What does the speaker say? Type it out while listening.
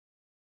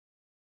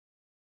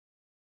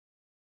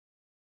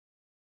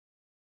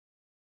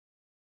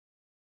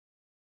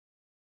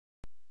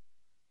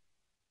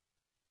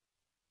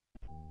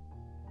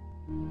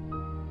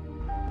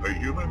A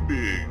human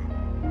being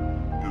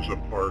is a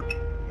part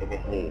of a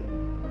whole,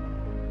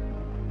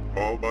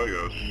 called by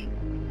us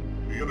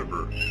the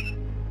universe,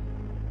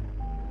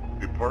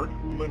 a part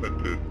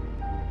limited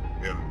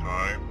in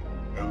time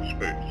and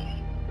space.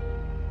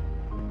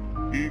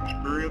 He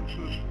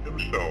experiences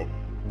himself,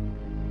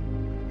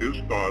 his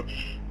thoughts,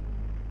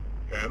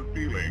 and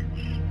feelings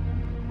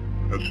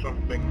as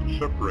something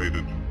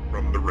separated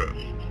from the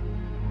rest,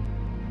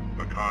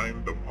 a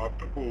kind of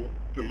optical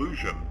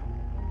delusion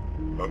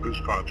of his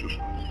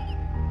consciousness.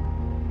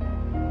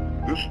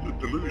 This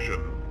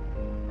delusion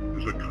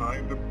is a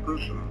kind of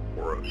prison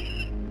for us,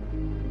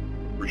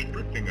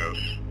 restricting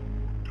us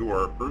to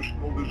our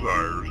personal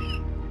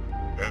desires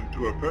and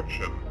to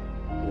affection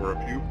for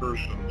a few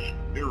persons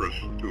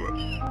nearest to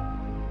us.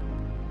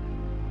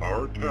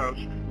 Our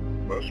task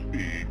must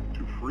be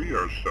to free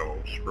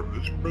ourselves from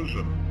this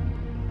prison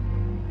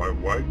by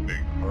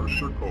widening our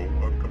circle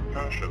of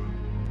compassion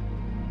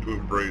to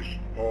embrace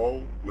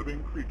all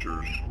living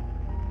creatures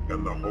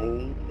and the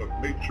whole of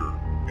nature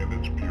in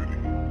its beauty.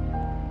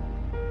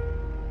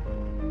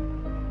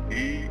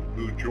 He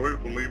who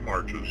joyfully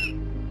marches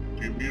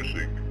to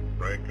music,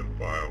 rank and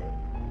file,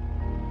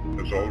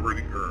 has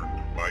already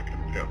earned my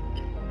contempt.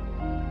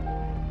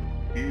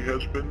 He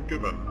has been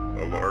given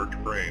a large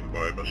brain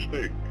by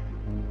mistake,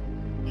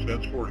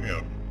 since for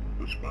him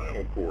the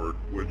spinal cord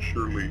would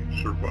surely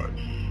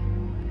suffice.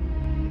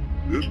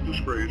 This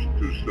disgrace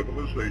to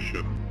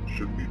civilization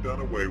should be done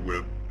away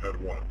with at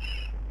once.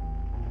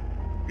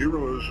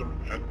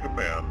 Heroism and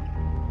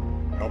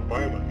command, how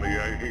violently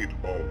I hate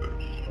all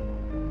this.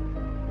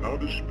 How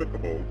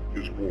despicable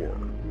is war.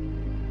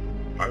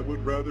 I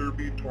would rather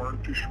be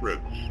torn to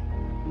shreds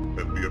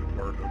than be a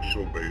part of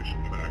so base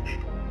an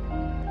action.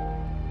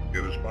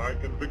 It is my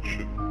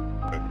conviction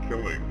that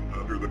killing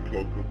under the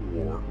cloak of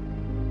war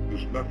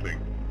is nothing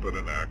but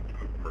an act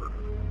of murder.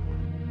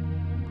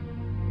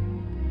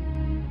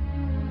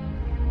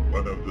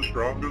 One of the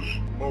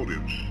strongest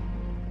motives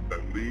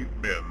that lead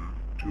men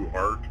to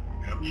art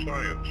and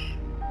science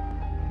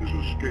is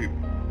escape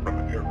from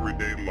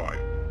everyday life,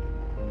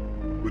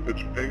 with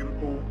its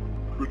painful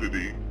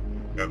crudity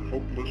and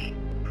hopeless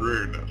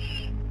dreariness,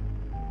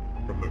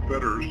 from the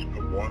fetters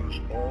of one's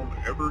own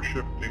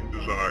ever-shifting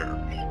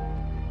desires.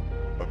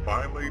 A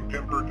finely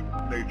tempered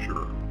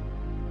nature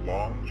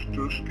longs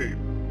to escape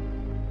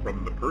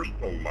from the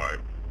personal life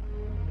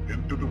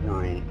into the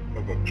world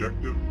of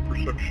objective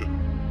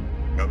perception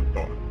and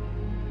thought.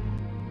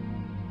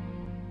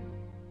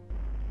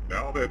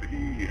 Now that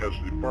he has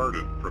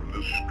departed from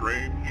this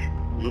strange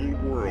little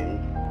world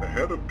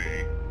ahead of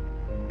me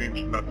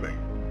means nothing.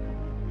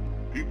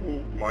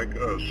 People like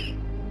us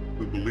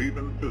who believe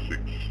in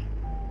physics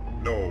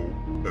know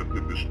that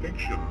the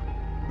distinction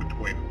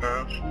between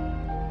past,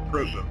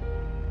 present,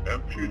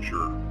 and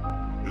future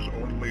is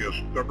only a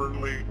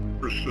stubbornly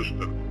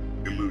persistent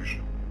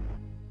illusion.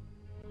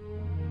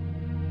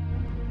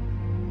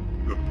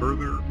 The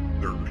further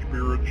their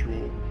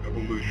spiritual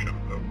evolution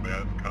of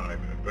mankind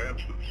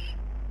advances,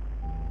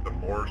 the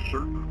more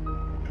certain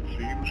it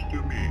seems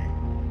to me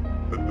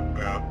that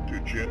the path to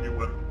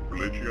genuine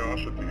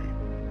religiosity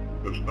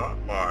does not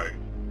lie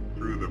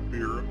through the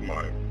fear of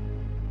life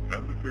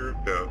and the fear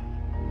of death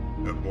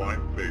and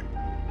blind faith,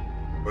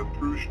 but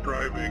through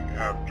striving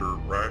after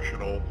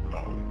rational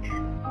knowledge.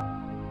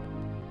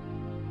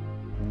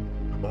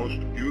 The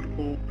most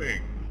beautiful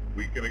thing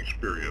we can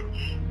experience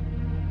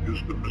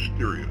is the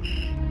mysterious.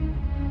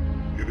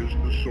 It is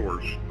the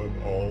source of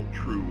all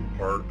true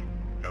art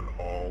and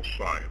all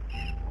science.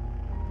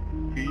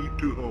 He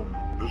to whom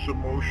this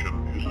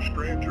emotion is a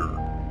stranger,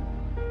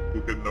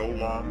 who can no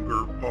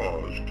longer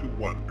pause to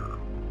wonder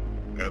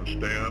and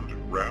stand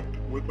wrapped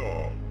with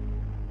awe,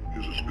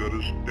 is as good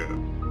as dead.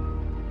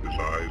 His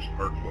eyes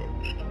are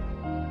closed.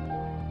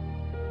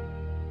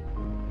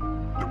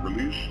 The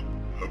release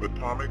of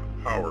atomic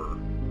power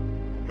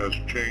has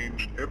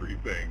changed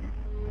everything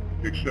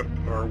except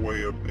our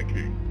way of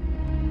thinking.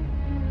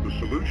 The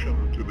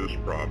solution to this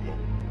problem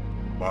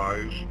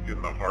lies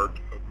in the heart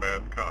of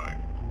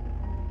mankind.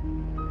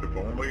 If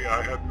only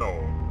I had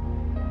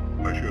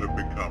known, I should have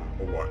become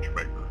a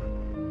watchmaker.